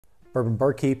Bourbon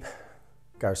Barkeep,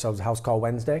 got ourselves a house call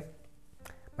Wednesday.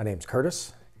 My name's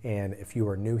Curtis, and if you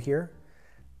are new here,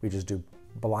 we just do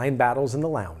blind battles in the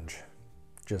lounge.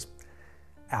 Just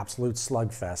absolute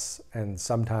slugfests, and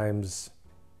sometimes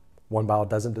one bottle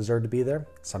doesn't deserve to be there,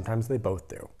 sometimes they both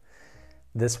do.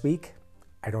 This week,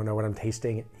 I don't know what I'm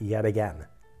tasting yet again.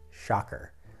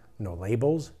 Shocker. No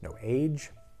labels, no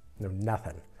age, no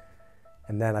nothing.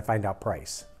 And then I find out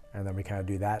price, and then we kind of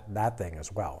do that thing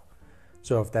as well.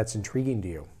 So if that's intriguing to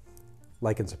you,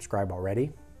 like and subscribe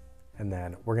already, and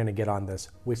then we're gonna get on this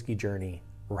whiskey journey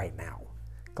right now.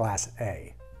 Glass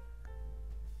A.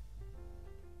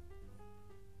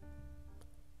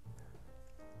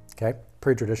 Okay,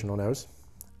 pretty traditional nose.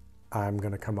 I'm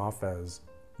gonna come off as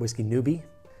whiskey newbie.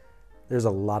 There's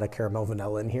a lot of caramel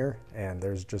vanilla in here, and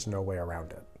there's just no way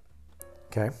around it.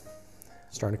 Okay,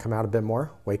 starting to come out a bit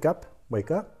more. Wake up, wake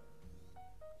up.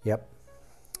 Yep.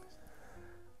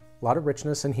 A lot of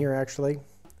richness in here, actually.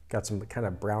 Got some kind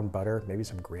of brown butter, maybe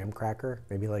some graham cracker,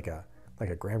 maybe like a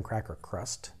graham cracker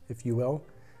crust, if you will.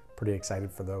 Pretty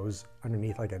excited for those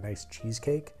underneath like a nice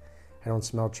cheesecake. I don't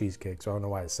smell cheesecake, so I don't know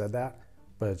why I said that,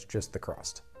 but it's just the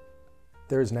crust.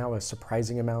 There's now a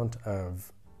surprising amount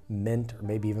of mint, or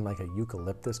maybe even like a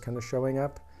eucalyptus kind of showing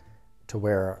up, to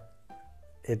where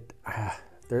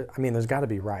there's got to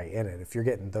be rye in it if you're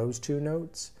getting those two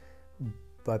notes,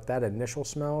 but that initial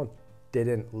smell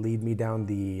didn't lead me down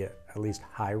the at least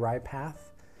high rye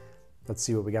path. Let's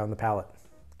see what we got on the palate.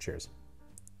 Cheers.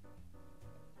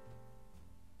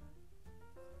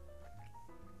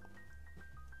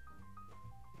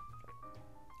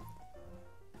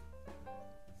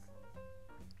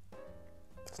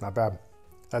 It's not bad.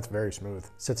 That's very smooth.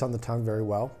 Sits on the tongue very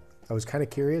well. I was kind of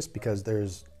curious because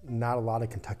there's not a lot of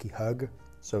Kentucky hug,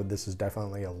 so this is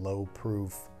definitely a low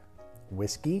proof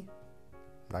whiskey.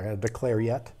 Not gonna declare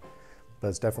yet, but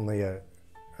it's definitely an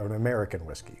American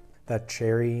whiskey. That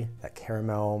cherry, that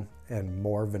caramel, and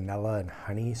more vanilla and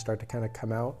honey start to kind of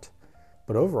come out.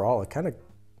 But overall,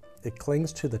 it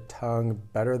clings to the tongue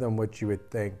better than what you would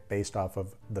think based off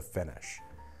of the finish.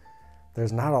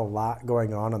 There's not a lot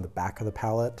going on the back of the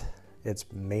palate.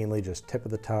 It's mainly just tip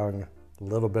of the tongue, a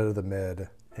little bit of the mid,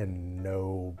 and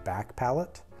no back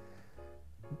palate.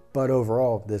 But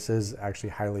overall, this is actually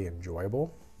highly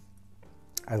enjoyable.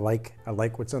 I like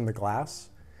what's in the glass,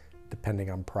 depending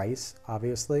on price,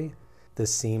 obviously.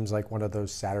 This seems like one of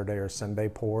those Saturday or Sunday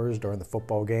pours during the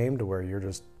football game, to where you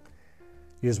just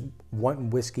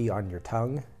want whiskey on your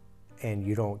tongue, and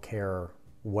you don't care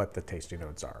what the tasting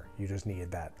notes are. You just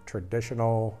need that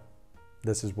traditional,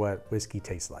 this is what whiskey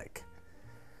tastes like.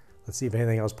 Let's see if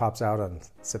anything else pops out on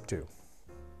sip 2.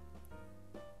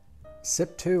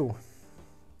 Sip 2,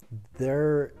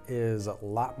 there is a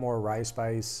lot more rye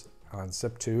spice on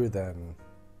sip 2 than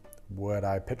what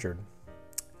I pictured.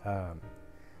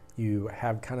 You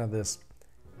have kind of this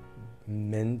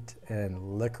mint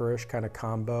and licorice kind of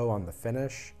combo on the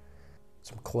finish.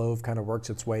 Some clove kind of works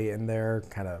its way in there,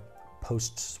 kind of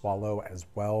post swallow as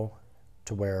well,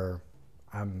 to where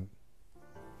I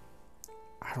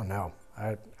don't know.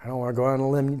 I don't want to go on a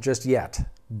limb just yet,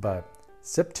 but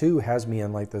sip 2 has me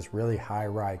in like this really high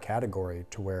rye category,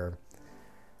 to where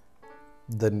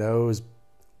the nose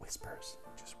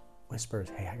just whispers,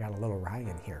 hey, I got a little rye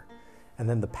in here. And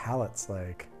then the palate's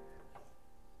like,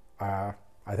 I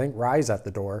think rye's at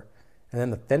the door. And then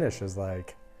the finish is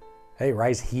like, hey,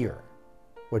 rye's here,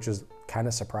 which is kind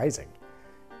of surprising.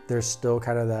 There's still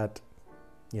kind of that,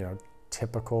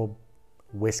 typical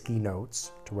whiskey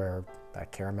notes, to where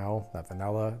that caramel, that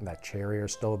vanilla, and that cherry are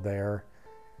still there.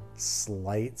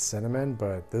 Slight cinnamon,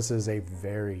 but this is a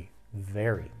very,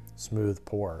 very smooth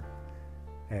pour.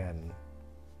 And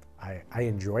I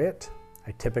enjoy it.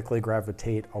 I typically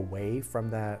gravitate away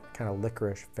from that kind of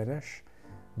licorice finish,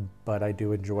 but I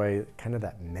do enjoy kind of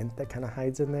that mint that kind of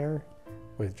hides in there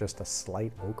with just a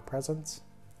slight oak presence.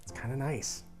 It's kind of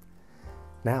nice.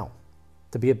 Now,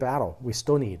 to be a battle, we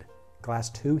still need glass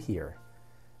 2 here.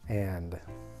 And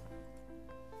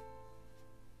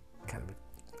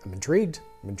I'm intrigued.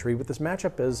 I'm intrigued what this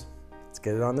matchup is. Let's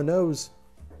get it on the nose.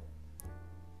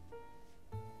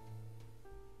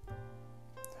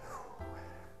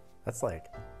 That's like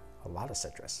a lot of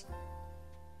citrus.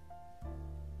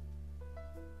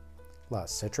 A lot of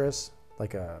citrus,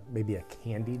 like maybe a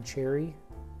candied cherry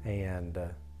and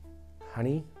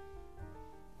honey.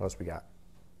 What else we got?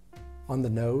 On the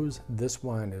nose, this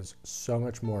one is so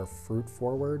much more fruit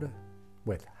forward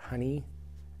with honey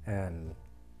and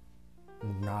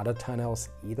not a ton else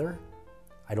either.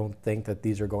 I don't think that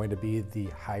these are going to be the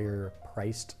higher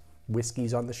priced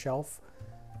whiskeys on the shelf,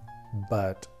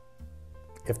 but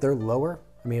if they're lower,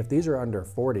 I mean, if these are under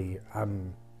 40,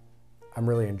 I'm I'm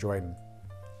really enjoying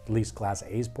at least Glass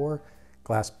A's pour.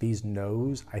 Glass B's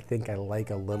nose, I think I like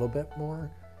a little bit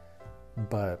more,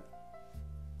 but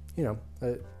you know,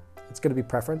 it's gonna be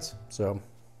preference. So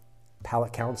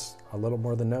palate counts a little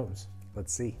more than nose.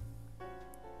 Let's see.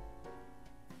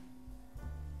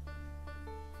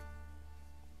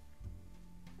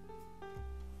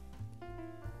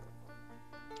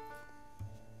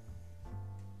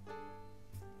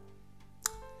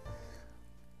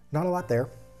 Not a lot there.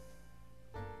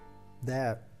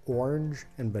 That orange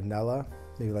and vanilla,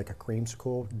 maybe like a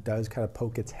creamsicle, does kind of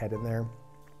poke its head in there.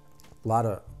 A lot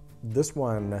of this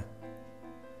one,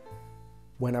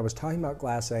 when I was talking about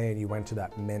Glass A and you went to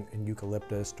that mint and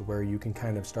eucalyptus to where you can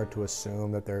kind of start to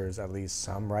assume that there's at least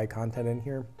some rye content in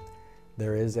here,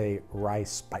 there is a rye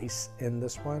spice in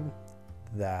this one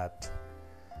that,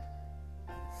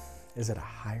 is it a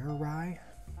higher rye?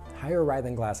 Higher rye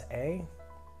than Glass A?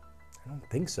 I don't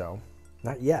think so,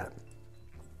 not yet.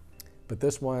 But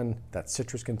this one, that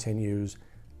citrus continues,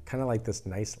 kind of like this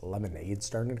nice lemonade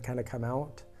starting to kind of come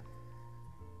out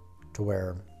to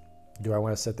where, do I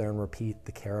want to sit there and repeat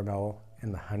the caramel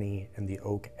and the honey and the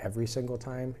oak every single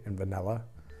time and vanilla?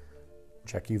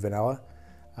 Check you vanilla.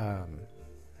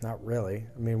 Not really.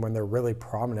 I mean, when they're really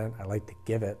prominent, I like to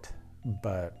give it,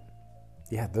 but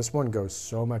yeah, this one goes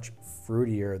so much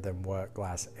fruitier than what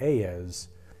Glass A is.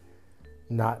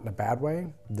 Not in a bad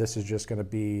way. This is just going to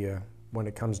be, when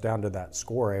it comes down to that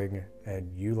scoring and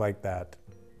you like that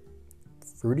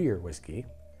fruitier whiskey,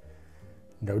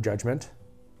 no judgment,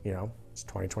 you know, it's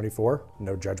 2024,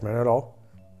 no judgment at all.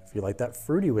 If you like that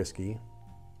fruity whiskey,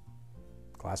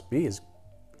 Glass B is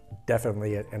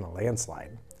definitely in a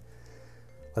landslide.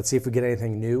 Let's see if we get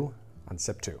anything new on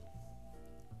sip 2.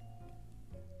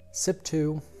 Sip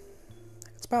 2,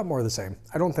 it's about more of the same.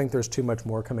 I don't think there's too much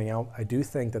more coming out. I do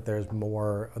think that there's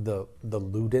more of the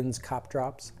Ludens cop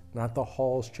drops, not the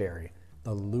Hall's cherry,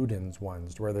 the Ludens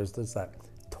ones, where there's that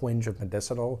twinge of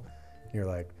medicinal. And you're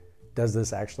like, does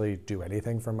this actually do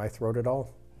anything for my throat at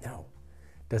all? No.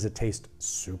 Does it taste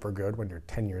super good when you're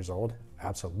 10 years old?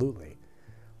 Absolutely.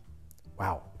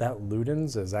 Wow, that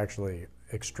Ludens is actually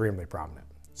extremely prominent.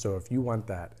 So if you want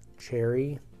that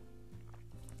cherry,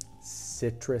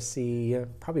 citrusy,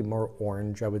 probably more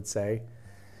orange, I would say.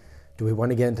 Do we want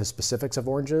to get into specifics of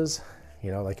oranges?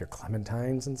 You know, like your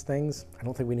clementines and things? I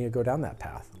don't think we need to go down that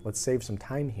path. Let's save some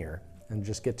time here and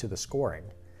just get to the scoring.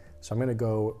 So I'm gonna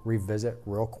go revisit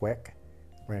real quick.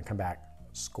 We're gonna come back,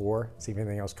 score, see if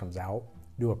anything else comes out,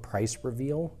 do a price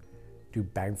reveal, do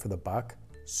bang for the buck.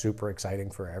 Super exciting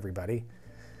for everybody.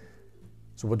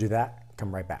 So we'll do that,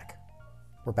 come right back.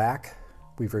 We're back,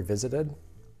 we've revisited.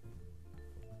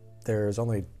 There's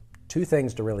only 2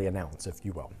 things to really announce, if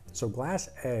you will. So Glass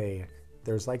A,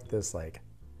 there's like this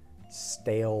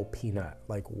stale peanut,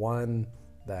 like one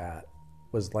that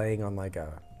was laying on like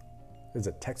a, is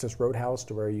it Texas Roadhouse,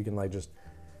 to where you can like just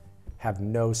have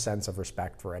no sense of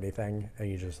respect for anything and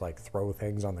you just like throw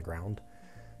things on the ground.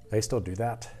 They still do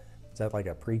that? Is that like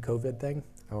a pre-COVID thing?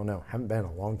 I don't know, haven't been in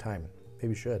a long time,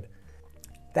 maybe should.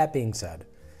 That being said,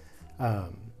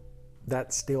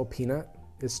 that stale peanut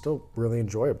is still really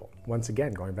enjoyable. Once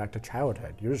again, going back to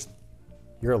childhood,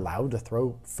 you're allowed to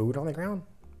throw food on the ground?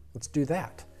 Let's do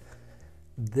that.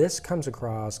 This comes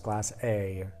across Glass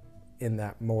A in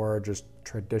that more just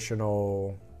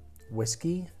traditional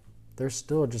whiskey. There's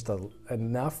still just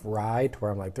enough rye to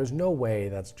where I'm like, there's no way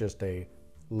that's just a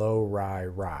low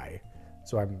rye.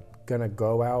 So I'm gonna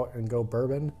go out and go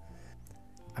bourbon.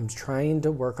 I'm trying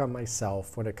to work on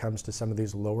myself when it comes to some of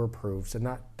these lower proofs and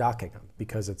not docking them,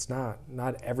 because it's not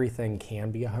everything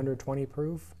can be 120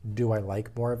 proof. Do I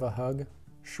like more of a hug?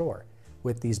 Sure.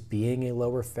 With these being a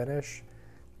lower finish,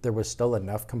 there was still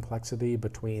enough complexity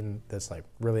between this like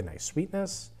really nice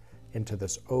sweetness into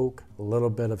this oak, a little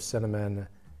bit of cinnamon,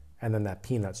 and then that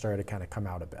peanut started to kind of come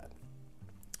out a bit.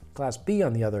 Glass B,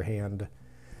 on the other hand,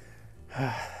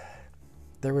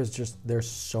 there's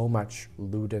so much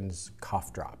Ludens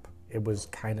cough drop. It was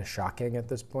kind of shocking at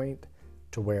this point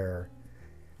to where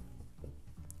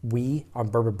we on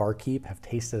Bourbon Barkeep have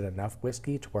tasted enough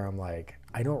whiskey to where I'm like,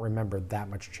 I don't remember that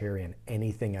much cherry in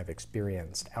anything I've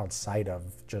experienced outside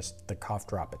of just the cough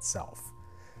drop itself.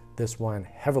 This one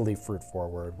heavily fruit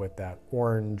forward with that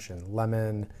orange and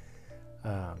lemon.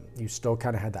 You still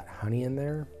kind of had that honey in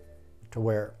there to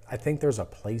where I think there's a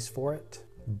place for it,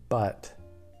 but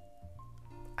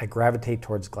I gravitate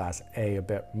towards Glass A a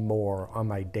bit more on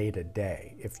my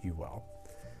day-to-day, if you will.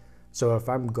 So if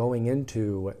I'm going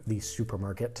into the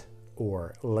supermarket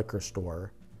or liquor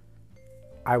store,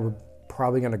 I would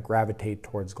probably gonna gravitate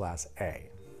towards Glass A.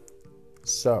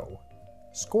 So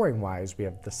Scoring wise, we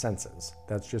have the senses.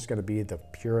 That's just gonna be the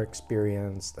pure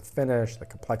experience, the finish, the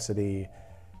complexity,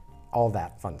 all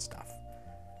that fun stuff.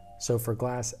 So for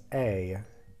Glass A,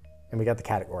 and we got the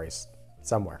categories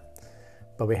somewhere,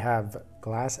 but we have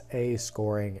Glass A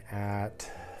scoring at,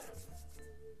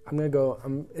 I'm gonna go,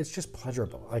 it's just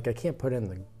pleasurable. Like I can't put in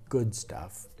the good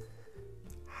stuff.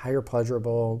 Higher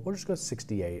pleasurable, we'll just go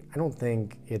 68. I don't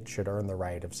think it should earn the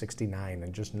right of 69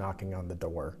 and just knocking on the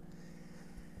door.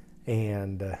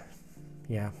 And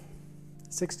yeah,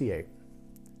 68.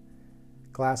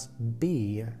 Glass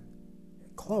B,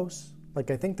 close.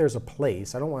 Like I think there's a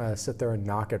place. I don't want to sit there and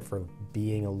knock it for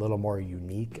being a little more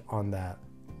unique on that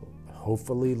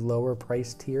hopefully lower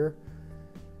price tier.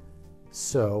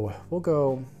 So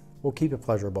we'll keep it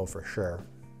pleasurable for sure.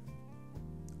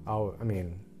 I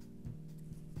mean,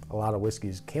 a lot of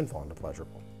whiskeys can fall into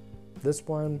pleasurable. This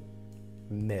one,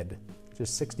 mid,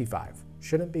 just 65.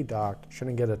 Shouldn't be docked,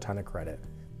 shouldn't get a ton of credit.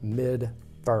 Mid,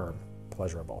 firm,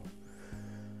 pleasurable.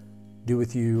 Do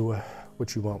with you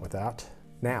what you want with that.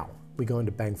 Now, we go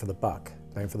into bang for the buck.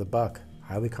 Bang for the buck,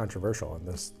 highly controversial in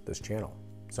this channel.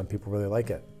 Some people really like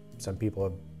it. Some people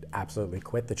have absolutely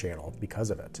quit the channel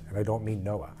because of it. And I don't mean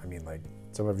Noah, I mean like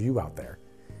some of you out there.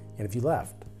 And if you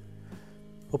left,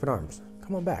 open arms,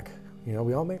 come on back. You know,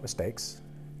 we all make mistakes.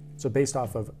 So based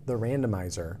off of the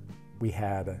randomizer, we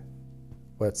had,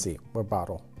 let's see, what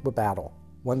battle?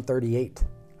 138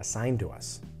 assigned to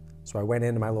us. So I went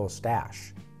into my little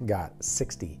stash, got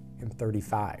 60 and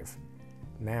 35.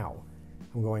 Now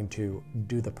I'm going to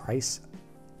do the price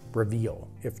reveal,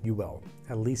 if you will,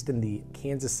 at least in the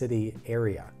Kansas City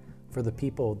area for the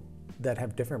people that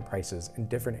have different prices in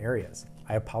different areas.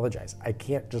 I apologize, I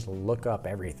can't just look up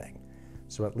everything.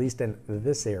 So at least in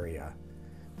this area,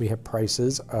 we have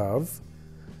prices of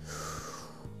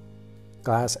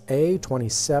Glass A,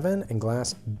 27, and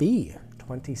Glass B,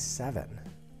 27.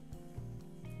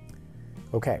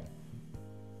 Okay.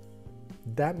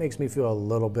 That makes me feel a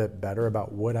little bit better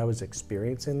about what I was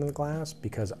experiencing in the glass,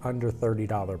 because under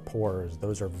 $30 pours,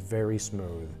 those are very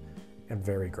smooth and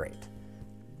very great.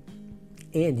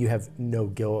 And you have no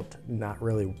guilt not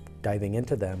really diving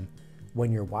into them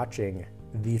when you're watching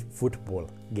the football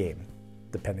game,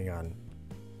 depending on,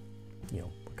 you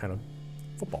know, what kind of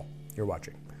football you're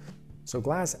watching. So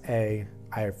Glass A,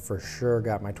 I for sure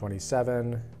got my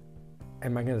 27.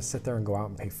 Am I gonna sit there and go out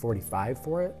and pay 45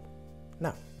 for it?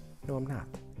 No, I'm not.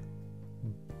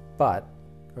 But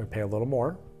I'm gonna pay a little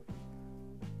more.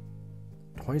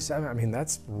 27, I mean,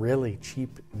 that's really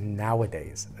cheap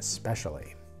nowadays,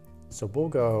 especially. So we'll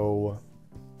go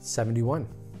 71.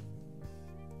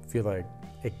 Feel like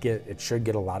it should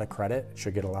get a lot of credit, it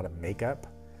should get a lot of makeup.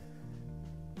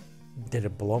 Did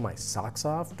it blow my socks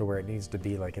off to where it needs to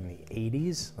be like in the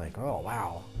 80s? Like, oh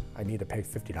wow, I need to pay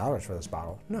 $50 for this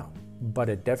bottle. No, but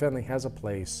it definitely has a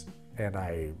place, and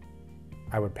I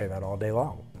would pay that all day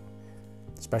long,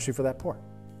 especially for that pour.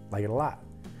 Like it a lot.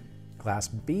 Glass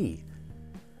B,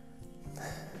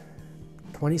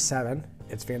 27,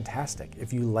 it's fantastic.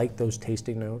 If you like those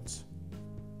tasting notes,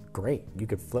 great. You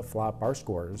could flip-flop our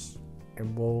scores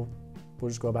and we'll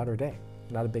just go about our day.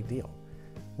 Not a big deal.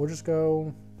 We'll just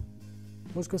go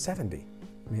 70.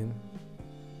 I mean,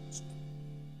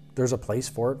 there's a place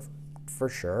for it for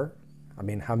sure. I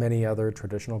mean, how many other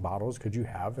traditional bottles could you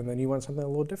have? And then you want something a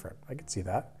little different. I could see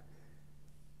that.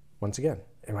 Once again,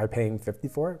 am I paying 50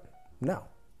 for it? No,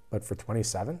 but for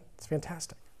 27, it's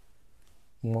fantastic.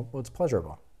 Well, it's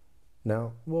pleasurable.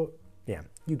 No, well, yeah,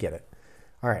 you get it.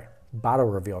 All right, bottle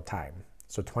reveal time.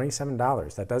 So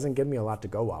 $27, that doesn't give me a lot to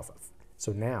go off of.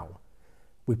 So now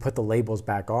we put the labels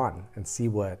back on and see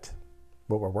what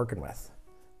we're working with.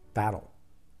 Battle,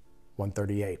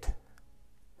 138.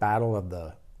 Battle of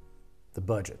the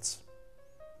budgets.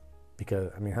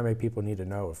 Because, I mean, how many people need to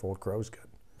know if Old Crow's good?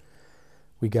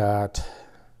 We got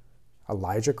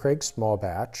Elijah Craig small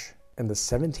batch and the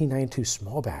 1792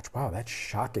 small batch. Wow, that's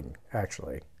shocking,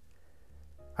 actually.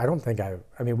 I don't think I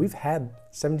mean, we've had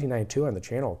 1792 on the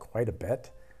channel quite a bit.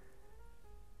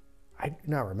 I do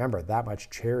not remember that much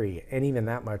cherry and even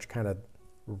that much kind of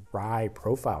rye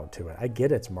profile to it. I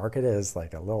get it's marketed as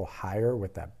like a little higher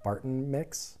with that Barton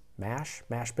mix, mash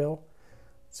bill.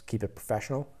 Let's keep it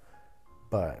professional.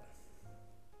 But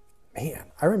man,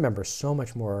 I remember so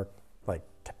much more like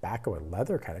tobacco and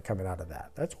leather kind of coming out of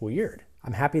that. That's weird.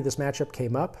 I'm happy this matchup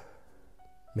came up,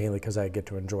 mainly because I get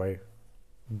to enjoy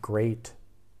great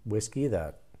whiskey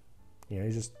that, you know,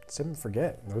 you just sit and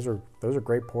forget. Those are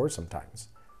great pours sometimes.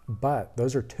 But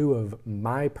those are two of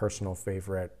my personal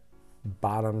favorite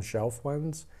bottom shelf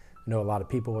ones. I know a lot of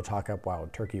people will talk up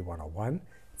Wild Turkey 101.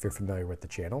 If you're familiar with the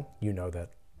channel, you know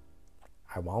that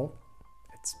I won't.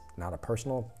 it's not a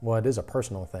personal, well, it is a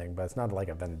personal thing, but it's not like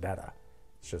a vendetta.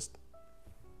 It's just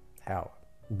how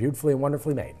beautifully and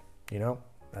wonderfully made, you know?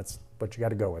 That's what you got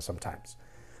to go with sometimes.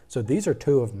 So these are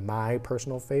two of my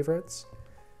personal favorites.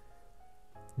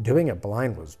 Doing it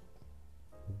blind was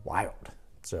wild.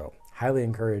 So highly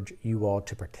encourage you all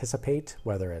to participate,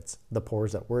 whether it's the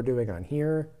pours that we're doing on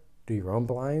here, do your own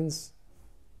blinds.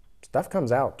 Stuff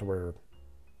comes out to where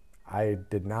I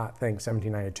did not think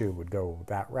 1792 would go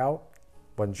that route.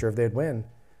 Wasn't sure if they'd win,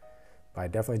 but I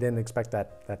definitely didn't expect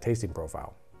that tasting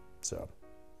profile. So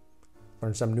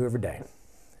learn something new every day.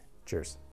 Cheers.